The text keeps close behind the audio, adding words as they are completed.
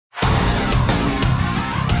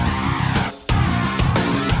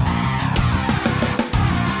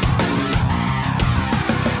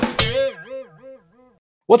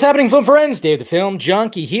What's happening, film friends? Dave the Film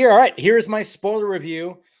Junkie here. All right, here's my spoiler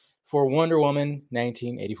review for Wonder Woman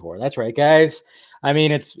 1984. That's right, guys. I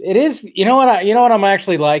mean, it is. You know what I'm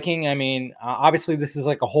actually liking. I mean, obviously, this is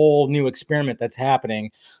like a whole new experiment that's happening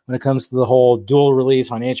when it comes to the whole dual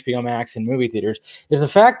release on HBO Max and movie theaters. Is the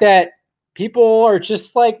fact that people are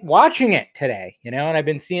just like watching it today. And I've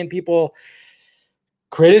been seeing people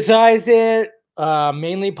criticize it,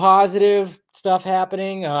 mainly positive stuff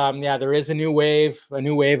happening. Yeah, there is a new wave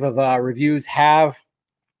of reviews have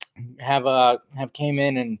came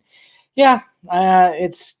in, and yeah,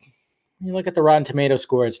 it's, you look at the Rotten Tomato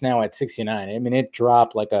score, it's now at 69. I mean, it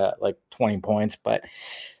dropped like 20 points, but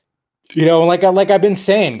like I've been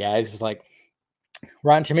saying, guys, it's like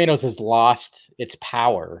Rotten Tomatoes has lost its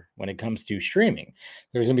power when it comes to streaming.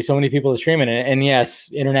 There's gonna be so many people streaming it, and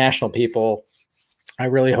yes, international people. I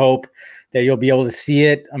really hope that you'll be able to see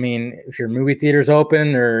it. I mean, if your movie theater's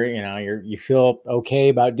open, or you feel okay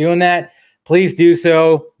about doing that, please do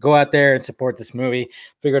so. Go out there and support this movie.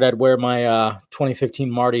 Figured I'd wear my 2015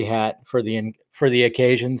 Marty hat for the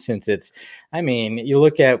occasion, since it's. I mean, you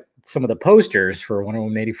look at some of the posters for Wonder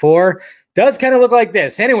Woman 84, does kind of look like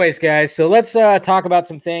this. Anyways, guys, so let's talk about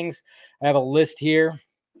some things. I have a list here.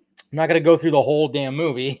 I'm not going to go through the whole damn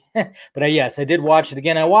movie, but yes, I did watch it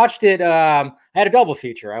again. I watched it. I had a double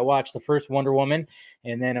feature. I watched the first Wonder Woman,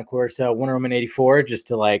 and then, of course, Wonder Woman 84, just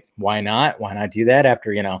to why not? Why not do that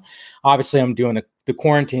after, obviously I'm doing the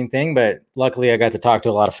quarantine thing, but luckily I got to talk to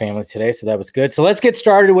a lot of family today, so that was good. So let's get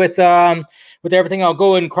started with everything. I'll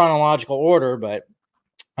go in chronological order, but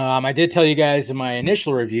I did tell you guys in my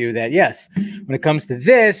initial review that, yes, when it comes to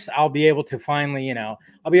this, I'll be able to finally,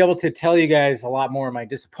 I'll be able to tell you guys a lot more of my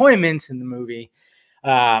disappointments in the movie.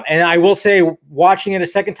 And I will say, watching it a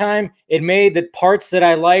second time, it made the parts that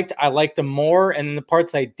I liked them more, and the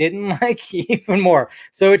parts I didn't like even more.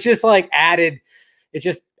 So it just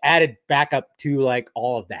added back up to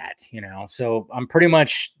all of that, So I'm pretty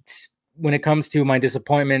much, when it comes to my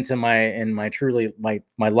disappointments and my truly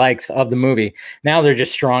my likes of the movie, now they're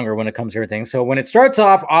just stronger when it comes to everything. So when it starts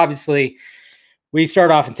off, obviously we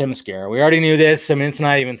start off in Themyscira. We already knew this. I mean, it's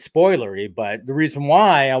not even spoilery, but the reason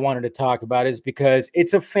why I wanted to talk about it is because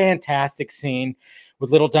it's a fantastic scene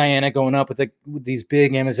with little Diana going up with these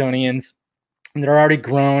big Amazonians. And they're already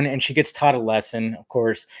grown, and she gets taught a lesson. Of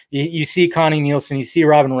course, you see Connie Nielsen, you see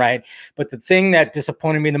Robin Wright, but the thing that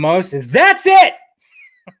disappointed me the most is that's it.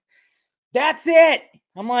 That's it.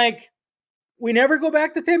 I'm like, we never go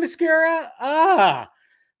back to Themyscira? Ah,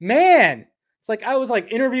 man. It's like I was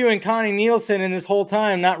interviewing Connie Nielsen in this whole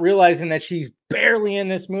time, not realizing that she's barely in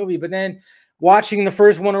this movie. But then watching the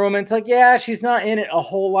first Wonder Woman, it's like, yeah, she's not in it a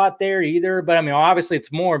whole lot there either. But I mean, obviously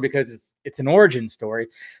it's more because it's an origin story.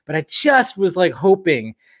 But I just was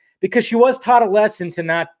hoping, because she was taught a lesson to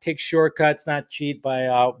not take shortcuts, not cheat by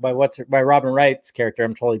Robin Wright's character.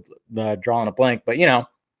 I'm totally drawing a blank, but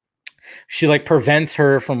she prevents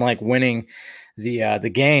her from winning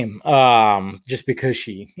the game just because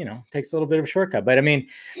she takes a little bit of a shortcut. But I mean,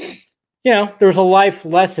 there was a life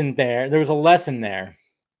lesson there. There was a lesson there,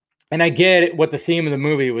 and I get what the theme of the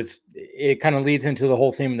movie was. It kind of leads into the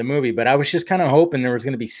whole theme of the movie, but I was just kind of hoping there was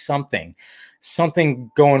going to be something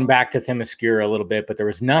going back to Themyscira a little bit, but there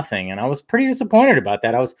was nothing, and I was pretty disappointed about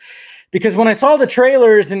that. Because when I saw the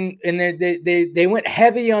trailers and they went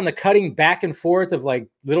heavy on the cutting back and forth of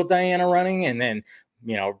little Diana running and then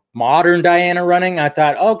modern Diana running, I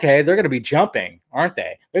thought, okay, they're going to be jumping, aren't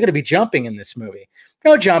they? They're going to be jumping in this movie.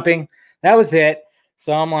 No jumping. That was it.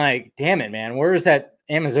 So I'm like, damn it, man. Where is that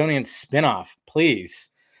Amazonian spinoff? Please,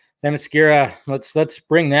 Themyscira. Let's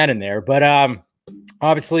bring that in there. But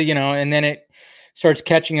obviously, and then it starts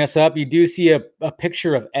catching us up. You do see a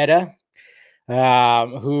picture of Etta,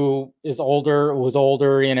 who was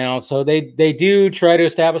older, so they do try to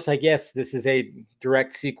establish yes, this is a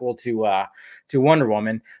direct sequel to Wonder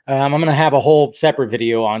Woman. I'm going to have a whole separate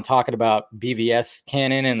video on talking about BVS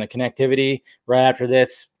canon and the connectivity right after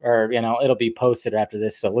this, or, it'll be posted after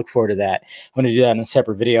this. So look forward to that. I'm going to do that in a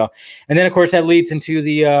separate video. And then of course that leads into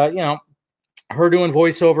the, her doing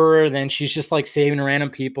voiceover, and then she's just saving random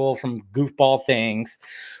people from goofball things,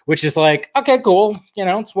 which is okay, cool.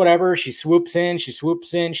 It's whatever. She swoops in.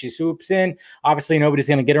 Obviously, nobody's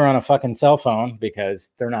going to get her on a fucking cell phone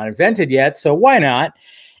because they're not invented yet. So why not?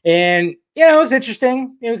 And, it was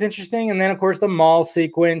interesting. And then, of course, the mall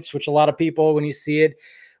sequence, which a lot of people, when you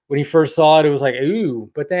first saw it, it was ooh.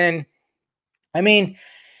 But then, I mean,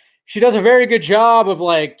 she does a very good job of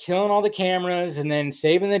killing all the cameras and then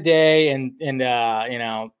saving the day and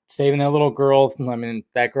saving that little girl. I mean,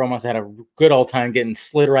 that girl must have had a good old time getting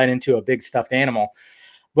slid right into a big stuffed animal.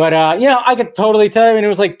 But you know, I could totally tell you, and it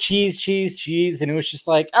was like cheese, cheese, cheese, and it was just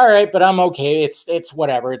like, all right, but I'm okay. It's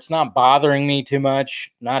whatever. It's not bothering me too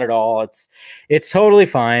much, not at all. It's totally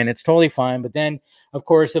fine. It's totally fine. But then, of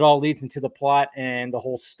course, it all leads into the plot and the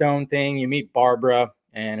whole stone thing. You meet Barbara,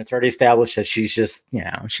 and it's already established that she's just, you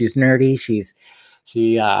know, she's nerdy.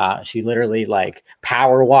 She literally like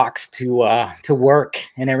power walks to work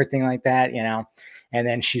and everything like that, you know. And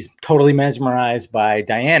then she's totally mesmerized by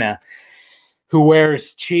Diana, who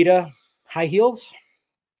wears cheetah high heels.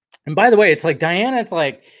 And by the way, it's like Diana, it's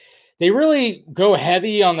like they really go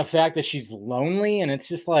heavy on the fact that she's lonely. And it's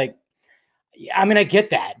just like, I mean, I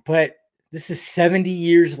get that, but this is 70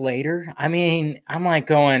 years later. I mean, I'm like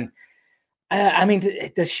going, I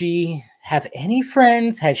mean, does she have any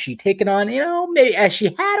friends? Has she taken on, you know, maybe has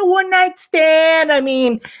she had a one night stand? I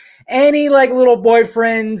mean, any like little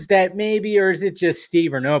boyfriends that maybe, or is it just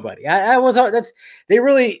Steve or nobody? They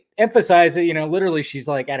really emphasize it, you know, literally she's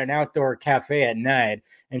like at an outdoor cafe at night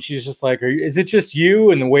and she's just like, is it just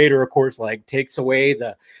you? And the waiter, of course, like takes away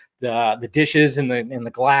the dishes and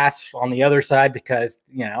the glass on the other side because,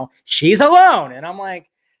 you know, she's alone. And I'm like,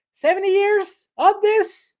 70 years of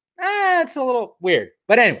this? It's a little weird.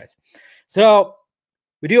 But anyways, so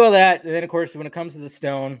we do all that. And then, of course, when it comes to the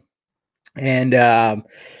stone, and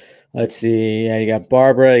let's see. Yeah, you got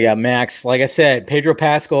Barbara, you got Max. Like I said, Pedro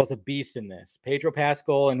Pascal is a beast in this. Pedro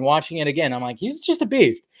Pascal, and watching it again, I'm like, he's just a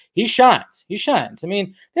beast. He shines. He shines. I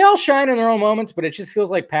mean, they all shine in their own moments, but it just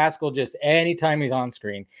feels like Pascal, just anytime he's on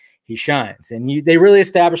screen, he shines. And they really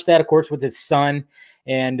established that, of course, with his son.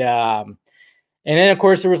 And then, of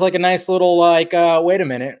course, there was like a nice little like, wait a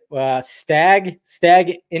minute, Stag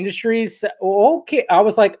Industries. Okay, I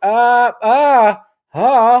was like, oh,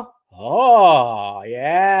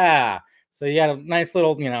 yeah. So you got a nice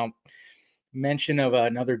little, you know, mention of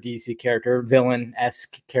another DC character,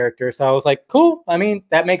 villain-esque character. So I was like, cool. I mean,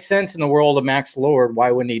 that makes sense in the world of Max Lord. Why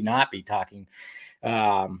wouldn't he not be talking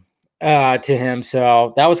to him?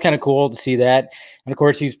 So that was kind of cool to see that. And of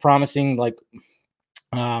course, he's promising like.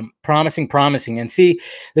 Promising. And see,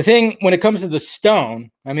 the thing when it comes to the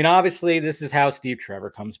stone, I mean, obviously, this is how Steve Trevor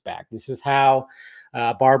comes back. This is how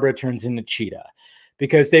Barbara turns into Cheetah,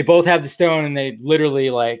 because they both have the stone and they literally,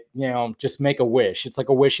 like, you know, just make a wish. It's like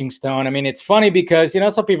a wishing stone. I mean, it's funny because, you know,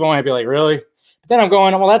 some people might be like, really? But then I'm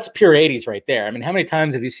going, well, that's pure 80s right there. I mean, how many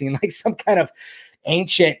times have you seen like some kind of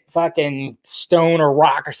ancient fucking stone or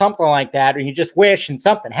rock or something like that, or you just wish and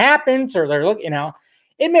something happens, or they're looking, you know,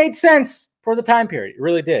 it made sense for the time period. It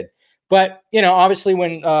really did. But, you know, obviously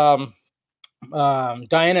when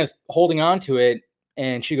Diana's holding on to it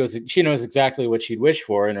and she knows exactly what she'd wish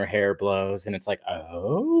for, and her hair blows and it's like,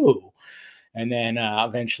 oh. And then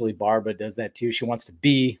eventually Barbara does that too. She wants to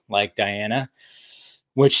be like Diana,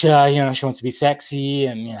 which, you know, she wants to be sexy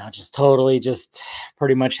and, you know, just totally just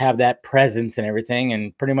pretty much have that presence and everything.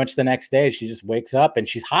 And pretty much the next day she just wakes up and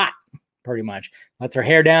she's hot. Pretty much lets her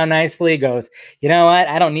hair down nicely, goes, you know what?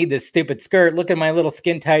 I don't need this stupid skirt. Look at my little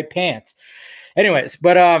skin tight pants. Anyways,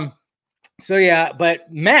 but so yeah,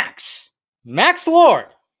 but Max Lord.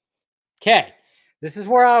 Okay. This is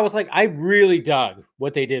where I was like, I really dug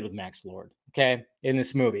what they did with Max Lord, okay, in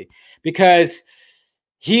this movie, because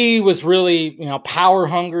he was really, you know, power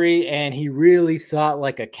hungry and he really thought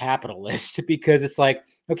like a capitalist because it's like,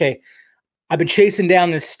 okay, I've been chasing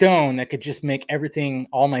down this stone that could just make everything,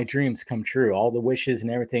 all my dreams come true, all the wishes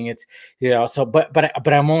and everything. It's, you know, so, but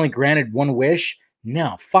I'm only granted one wish.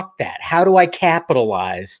 No, fuck that. How do I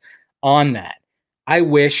capitalize on that? I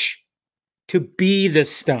wish to be the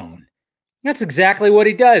stone. That's exactly what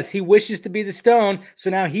he does. He wishes to be the stone. So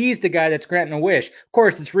now he's the guy that's granting a wish. Of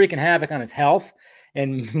course, it's wreaking havoc on his health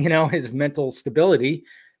and, you know, his mental stability.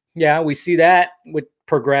 Yeah, we see that would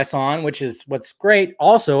progress on, which is what's great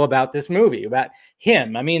also about this movie, about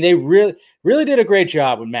him. I mean, they really did a great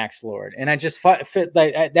job with Max Lord. And I just fit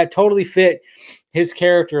that totally fit his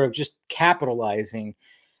character of just capitalizing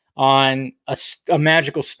on a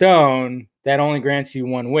magical stone that only grants you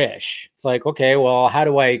one wish. It's like, okay, well, how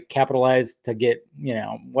do I capitalize to get, you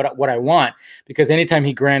know, what I want? Because anytime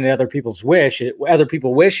he granted other people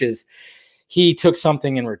wishes, he took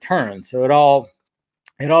something in return. So it all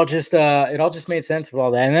just made sense with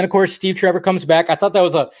all that. And then of course Steve Trevor comes back. I thought that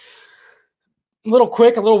was a little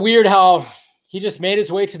quick, a little weird how he just made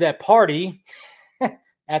his way to that party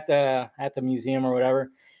at the museum or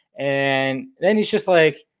whatever. And then he's just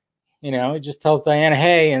like, you know, he just tells Diana,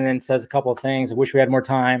 hey, and then says a couple of things. I wish we had more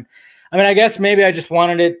time. I mean, I guess maybe I just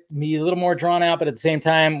wanted it to be a little more drawn out, but at the same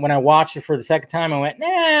time, when I watched it for the second time, I went,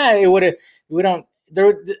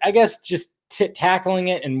 I guess just tackling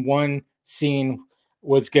it in one scene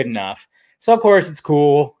was good enough. So of course it's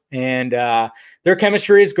cool. and their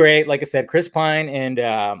chemistry is great. Like I said, Chris Pine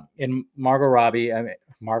and Margot Robbie.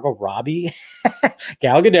 Margot Robbie,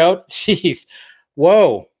 Gal Gadot. Jeez,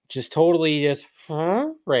 whoa, just totally just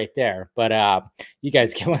right there. But you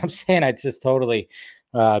guys get what I'm saying? I just totally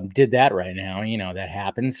did that right now. You know that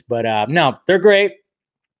happens, but no, they're great.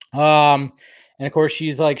 And of course,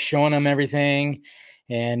 she's like showing him everything,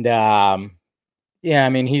 and yeah, I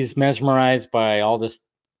mean, he's mesmerized by all this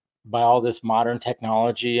modern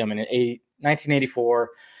technology. I mean, 1984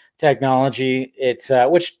 technology. It's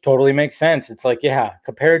which totally makes sense. It's like, yeah,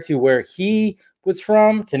 compared to where he was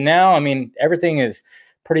from to now, I mean, everything is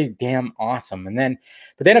pretty damn awesome. But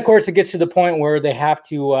then of course it gets to the point where they have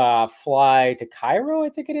to fly to Cairo, I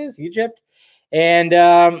think it is, Egypt. And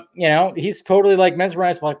you know, he's totally like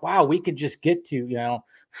mesmerized, like, wow, we could just get to, you know,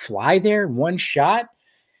 fly there in one shot.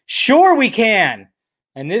 Sure, we can.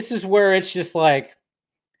 And this is where it's just like,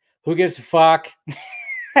 who gives a fuck?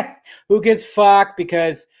 Who gives a fuck?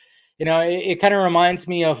 Because, you know, it kind of reminds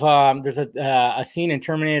me of there's a scene in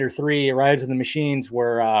Terminator 3, Rise of the Machines,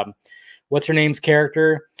 where what's her name's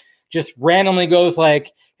character just randomly goes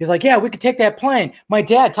like, he's like, yeah, we could take that plane. My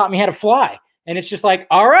dad taught me how to fly. And it's just like,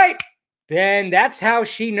 all right, then that's how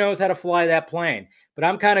she knows how to fly that plane. But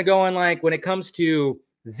I'm kind of going like, when it comes to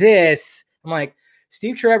this, I'm like,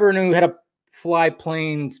 Steve Trevor knew how to fly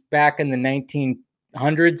planes back in the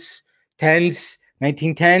 1900s,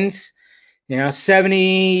 1910s, you know,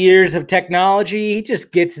 70 years of technology. He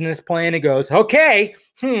just gets in this plane and goes, okay,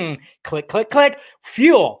 click, click, click,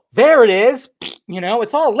 fuel. There it is. You know,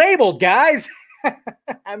 it's all labeled, guys.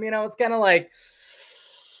 I mean, I was kind of like,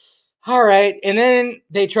 all right. And then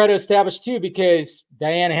they try to establish too, because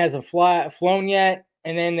Diana hasn't flown yet.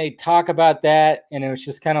 And then they talk about that. And it was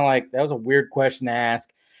just kind of like, that was a weird question to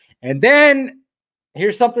ask. And then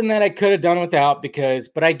here's something that I could have done without,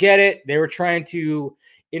 but I get it. They were trying to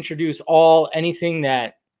introduce anything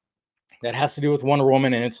that has to do with Wonder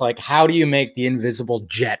Woman. And it's like, how do you make the invisible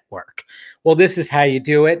jet work? Well, this is how you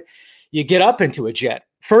do it. You get up into a jet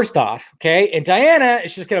first off. Okay. And Diana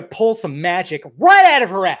is just going to pull some magic right out of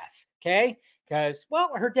her ass. Okay. Because, well,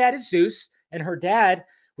 her dad is Zeus, and her dad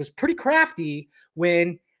was pretty crafty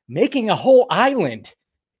when making a whole island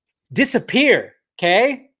disappear.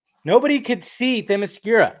 Okay. Nobody could see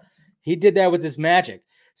Themyscira. He did that with his magic.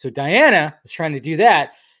 So Diana was trying to do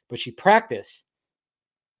that, but she practiced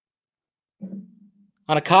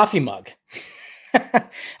on a coffee mug,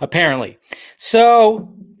 apparently.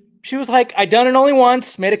 So she was like, I done it only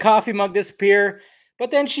once, made a coffee mug disappear,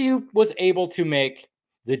 but then she was able to make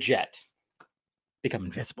the jet become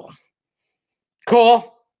invisible.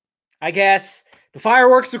 Cool, I guess. The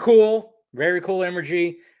fireworks are cool. Very cool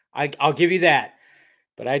imagery. I'll give you that.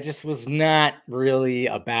 But I just was not really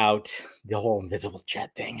about the whole invisible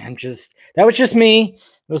jet thing. That was just me.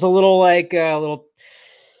 It was a little like a little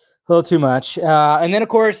too much. And then of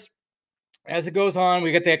course, as it goes on,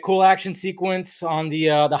 we get that cool action sequence on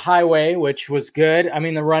the highway, which was good. I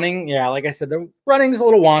mean, the running, yeah, like I said, the running is a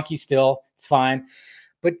little wonky still. It's fine.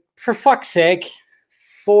 But for fuck's sake,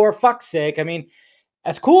 I mean,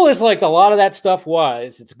 as cool as like a lot of that stuff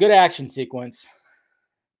was, it's a good action sequence.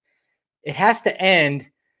 It has to end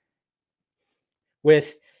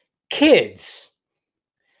with kids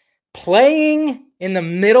playing in the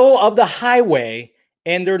middle of the highway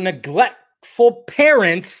and their neglectful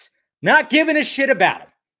parents not giving a shit about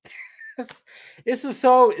them. This was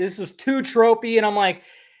too tropey, and I'm like,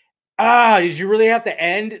 did you really have to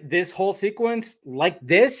end this whole sequence like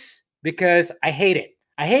this? Because I hate it.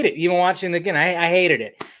 I hate it. Even watching it again, I hated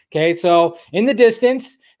it. Okay, so in the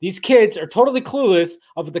distance, these kids are totally clueless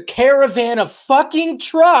of the caravan of fucking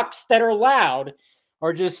trucks that are loud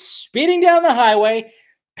are just speeding down the highway.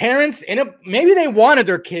 Parents, maybe they wanted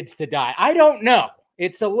their kids to die. I don't know.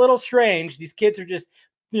 It's a little strange. These kids are just,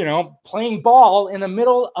 you know, playing ball in the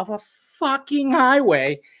middle of a fucking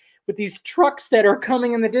highway with these trucks that are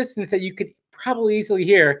coming in the distance that you could probably easily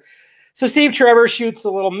hear. So Steve Trevor shoots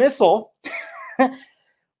a little missile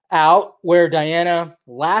out where Diana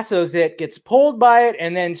lassos it, gets pulled by it,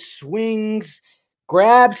 and then swings,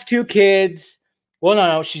 grabs two kids. Well,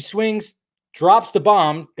 no, she swings, drops the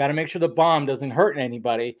bomb. Got to make sure the bomb doesn't hurt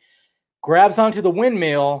anybody. Grabs onto the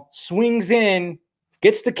windmill, swings in,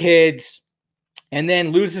 gets the kids, and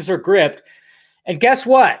then loses her grip. And guess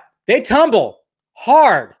what? They tumble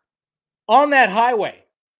hard on that highway.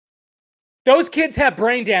 Those kids have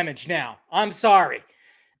brain damage now. I'm sorry.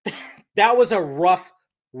 That was a rough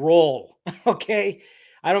roll, okay?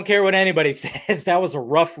 I don't care what anybody says. That was a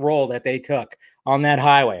rough roll that they took on that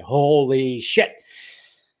highway. Holy shit.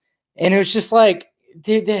 And it was just like,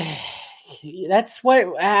 dude, that's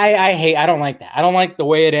what I hate. I don't like that. I don't like the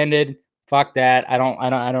way it ended. Fuck that. I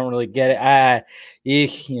don't really get it.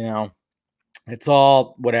 You know, it's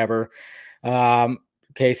all whatever.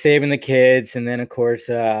 Okay, saving the kids, and then of course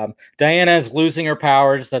Diana is losing her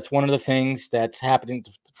powers. That's one of the things that's happening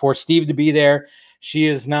for Steve to be there. She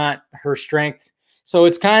is not her strength, so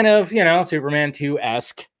it's kind of, you know, Superman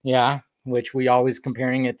 2-esque, yeah, which we always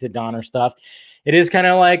comparing it to Donner stuff. It is kind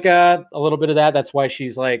of like a little bit of that. That's why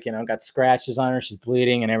she's like, you know, got scratches on her, she's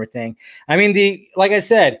bleeding and everything. I mean, like I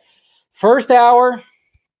said, first hour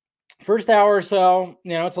or so,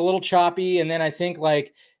 you know, it's a little choppy, and then I think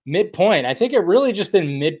like midpoint, I think it really just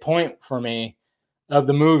in midpoint for me of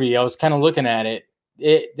the movie. I was kind of looking at it.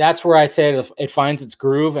 That's where I say it finds its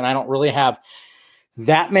groove, and I don't really have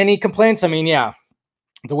that many complaints. I mean, yeah,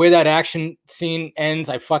 the way that action scene ends,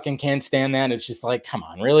 I fucking can't stand that. It's just like, come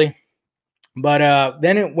on, really? But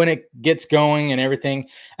then when it gets going and everything,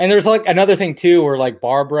 and there's like another thing too, where like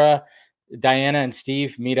Barbara, Diana, and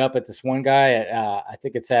Steve meet up at this one guy at I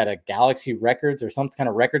think it's at a Galaxy Records or some kind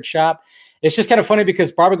of record shop. It's just kind of funny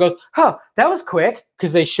because Barbara goes, "Oh, that was quick,"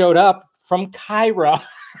 because they showed up from Cairo.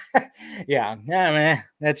 yeah, man,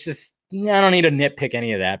 that's just, I don't need to nitpick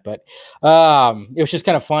any of that, but it was just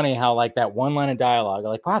kind of funny how like that one line of dialogue,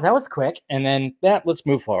 like, wow, that was quick, and then let's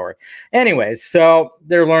move forward. Anyways, so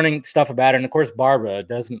they're learning stuff about it, and of course Barbara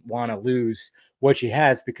doesn't want to lose what she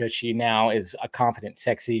has because she now is a confident,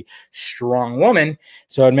 sexy, strong woman,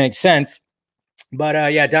 so it makes sense.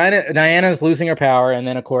 But yeah, Diana's losing her power, and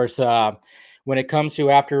then of course when it comes to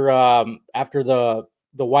after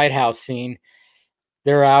the White House scene,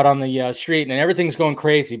 they're out on the street and everything's going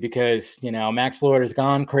crazy because, you know, Max Lord has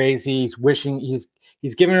gone crazy. He's wishing,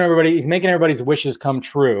 he's giving everybody, he's making everybody's wishes come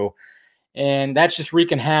true. And that's just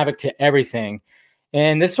wreaking havoc to everything.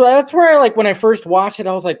 And that's where I, like, when I first watched it,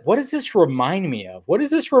 I was like, what does this remind me of? What does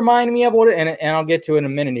this remind me of? And I'll get to it in a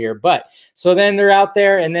minute here. But so then they're out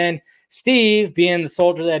there, and then Steve, being the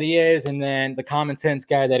soldier that he is, and then the common sense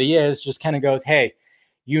guy that he is, just kind of goes, hey,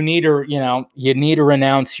 you need to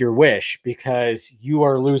renounce your wish because you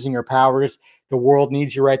are losing your powers. The world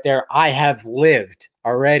needs you right there. I have lived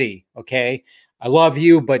already. Okay. I love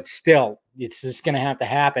you, but still, it's just going to have to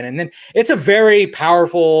happen. And then it's a very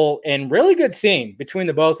powerful and really good scene between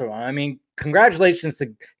the both of them. I mean, congratulations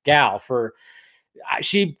to Gal for,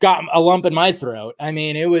 she got a lump in my throat. I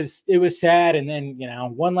mean, it was sad. And then, you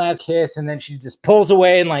know, one last kiss, and then she just pulls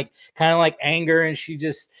away and like, kind of like anger. And she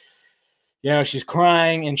just, you know, she's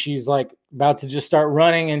crying and she's like about to just start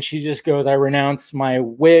running, and she just goes, I renounce my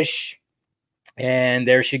wish. And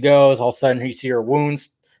there she goes. All of a sudden you see her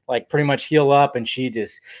wounds like pretty much heal up, and she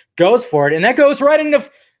just goes for it. And that goes right into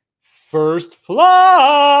first flight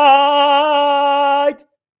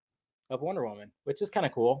of Wonder Woman, which is kind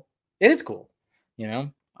of cool. It is cool. You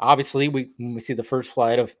know, obviously when we see the first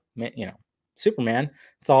flight of, you know, Superman,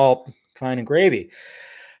 it's all fine and gravy.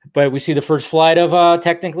 But we see the first flight of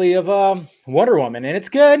technically of Wonder Woman, and it's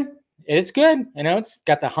good. It's good. You know, it's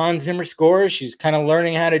got the Hans Zimmer score. She's kind of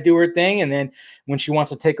learning how to do her thing. And then when she wants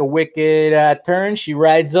to take a wicked turn, she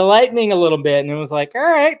rides the lightning a little bit. And it was like, all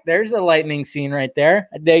right, there's a lightning scene right there.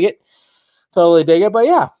 I dig it. Totally dig it. But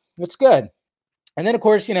yeah, it's good. And then, of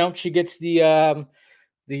course, you know, she gets the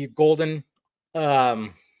golden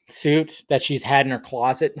suit that she's had in her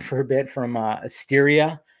closet for a bit from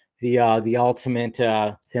Asteria, the ultimate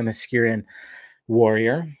Themysciran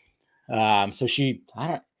warrior. So she,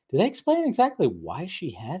 did they explain exactly why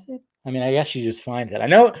she has it? I mean, I guess she just finds it. I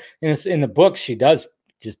know in the book she does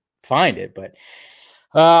just find it, but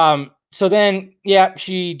so then, yeah,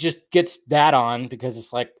 she just gets that on because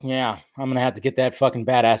it's like, yeah, I'm gonna have to get that fucking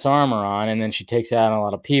badass armor on, and then she takes out a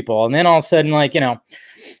lot of people, and then all of a sudden, like, you know,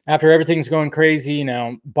 after everything's going crazy, you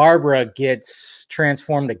know, Barbara gets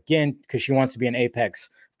transformed again because she wants to be an apex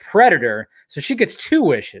predator, so she gets 2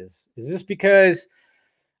 wishes. Is this because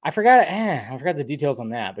I forgot the details on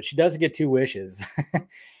that, but she does get 2 wishes.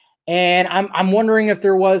 And I'm wondering if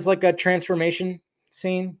there was like a transformation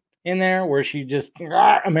scene in there where she just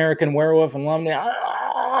American Werewolf and Lumley,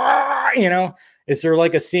 you know, is there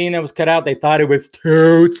like a scene that was cut out? They thought it was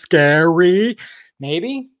too scary.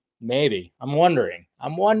 Maybe. I'm wondering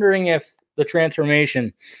if the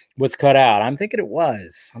transformation was cut out. I'm thinking it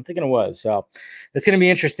was. So it's going to be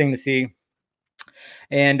interesting to see.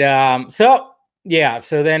 And so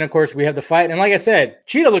then of course we have the fight, and like I said,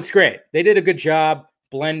 Cheetah looks great. They did a good job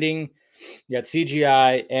blending. You got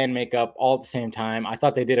CGI and makeup all at the same time. I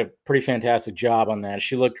thought they did a pretty fantastic job on that.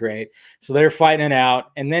 She looked great. So they're fighting it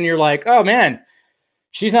out, and then you're like, oh man,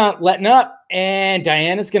 she's not letting up, and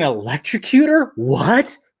Diana's gonna electrocute her.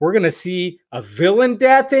 What? We're gonna see a villain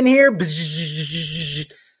death in here.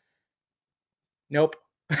 Nope.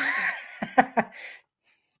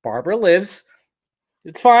 Barbara lives.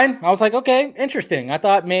 It's fine. I was like, okay, interesting. I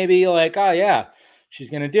thought maybe like, oh yeah, she's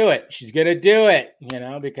gonna do it. She's gonna do it, you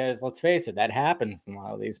know, because let's face it, that happens in a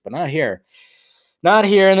lot of these, but not here. Not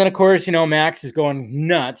here. And then of course, you know, Max is going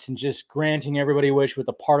nuts and just granting everybody a wish with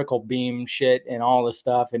the particle beam shit and all this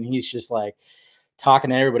stuff. And he's just like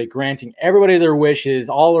talking to everybody, granting everybody their wishes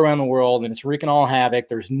all around the world, and it's wreaking all havoc.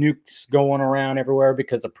 There's nukes going around everywhere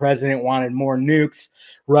because the president wanted more nukes.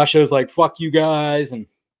 Russia's like, fuck you guys. And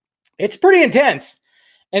it's pretty intense.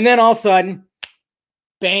 And then all of a sudden,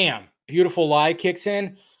 bam, Beautiful Lie kicks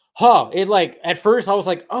in. It like, at first I was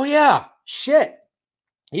like, oh yeah, shit.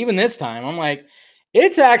 Even this time, I'm like,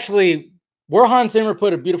 it's actually where Hans Zimmer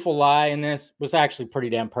put A Beautiful Lie in this was actually pretty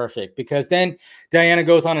damn perfect, because then Diana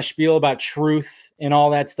goes on a spiel about truth and all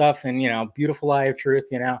that stuff. And, you know, beautiful lie of truth,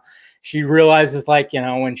 you know, she realizes like, you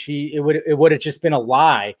know, when it would have just been a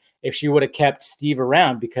lie if she would have kept Steve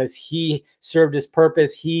around, because he served his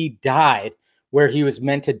purpose. He died where he was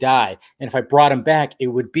meant to die. And if I brought him back, it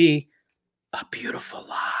would be a beautiful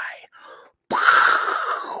lie.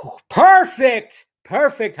 Perfect.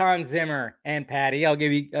 Perfect, Hans Zimmer and Patty. I'll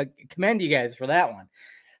commend you guys for that one.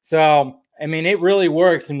 So, I mean, it really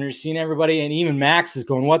works. And you're seeing everybody, and even Max is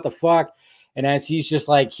going, what the fuck? And as he's just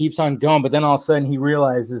like, keeps on going, but then all of a sudden he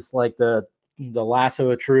realizes like the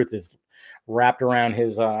lasso of truth is wrapped around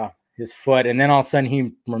his foot. And then all of a sudden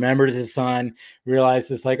he remembers his son,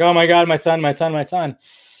 realizes like, oh my God, my son.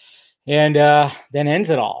 And then ends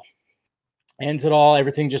it all.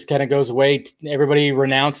 Everything just kind of goes away. Everybody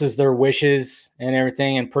renounces their wishes and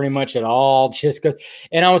everything, and pretty much it all just goes.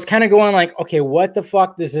 And I was kind of going like, okay, what the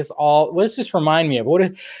fuck does this all, what does this remind me of?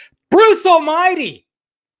 Bruce Almighty.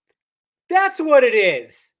 That's what it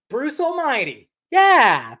is. Bruce Almighty.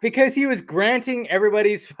 Yeah, because he was granting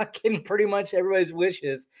everybody's fucking, pretty much everybody's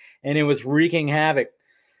wishes, and it was wreaking havoc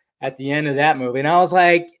at the end of that movie. And I was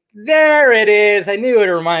like, there it is. I knew it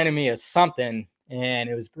reminded me of something, and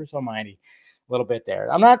it was Bruce Almighty. A little bit there.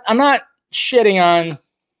 I'm not shitting on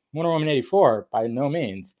Wonder Woman 84 by no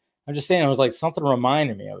means. I'm just saying it was like something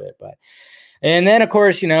reminded me of it. But, and then of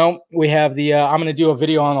course, you know, we have the I'm going to do a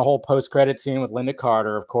video on the whole post-credit scene with Linda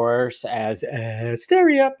Carter, of course, as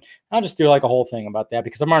Asteria. I'll just do like a whole thing about that,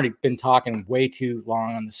 because I've already been talking way too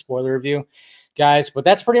long on the spoiler review, guys. But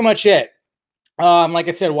that's pretty much it. Like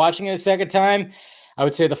I said, watching it a second time, I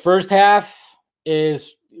would say the first half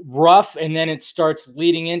is rough, and then it starts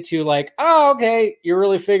leading into like, oh, okay, you're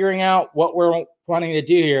really figuring out what we're wanting to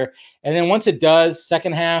do here. And then once it does,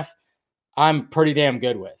 second half, I'm pretty damn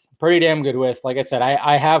good with. Like I said,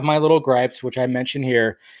 I have my little gripes, which I mentioned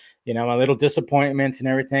here, you know, my little disappointments and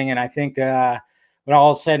everything. And I think when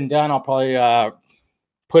all is said and done, I'll probably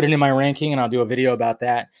put it in my ranking, and I'll do a video about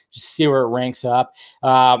that, just see where it ranks up.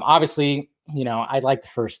 Obviously, you know, I like the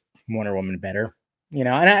first Wonder Woman better. You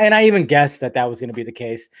know, and I even guessed that was going to be the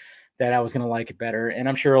case, that I was going to like it better. And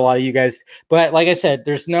I'm sure a lot of you guys, but like I said,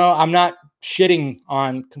 I'm not shitting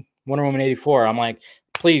on Wonder Woman 84. I'm like,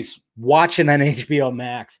 please watch it on HBO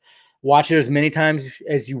Max. Watch it as many times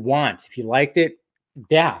as you want. If you liked it,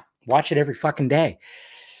 yeah, watch it every fucking day.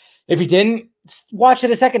 If you didn't, watch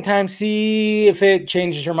it a second time, see if it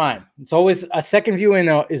changes your mind. It's always a second viewing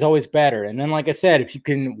is always better. And then, like I said, if you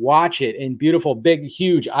can watch it in beautiful, big,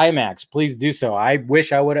 huge IMAX, please do so. I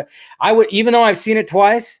wish I would, even though I've seen it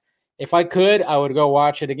twice, if I could, I would go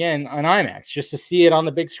watch it again on IMAX just to see it on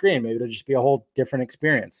the big screen. Maybe it'll just be a whole different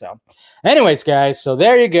experience. So anyways, guys, so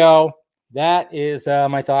there you go. That is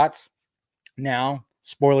my thoughts. Now,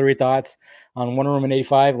 spoilery thoughts on Wonder Woman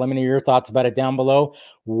 85. Let me know your thoughts about it down below.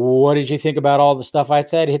 What did you think about all the stuff I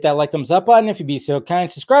said? Hit that like, thumbs up button if you'd be so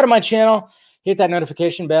kind. Subscribe to my channel. Hit that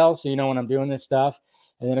notification bell so you know when I'm doing this stuff.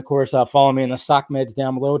 And then, of course, follow me in the sock meds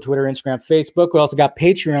down below, Twitter, Instagram, Facebook. We also got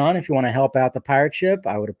Patreon if you want to help out the pirate ship.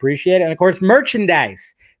 I would appreciate it. And, of course,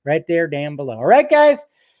 merchandise right there down below. All right, guys?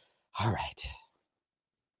 All right.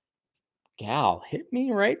 Gal, hit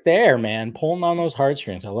me right there, man. Pulling on those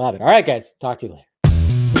heartstrings. I love it. All right, guys. Talk to you later.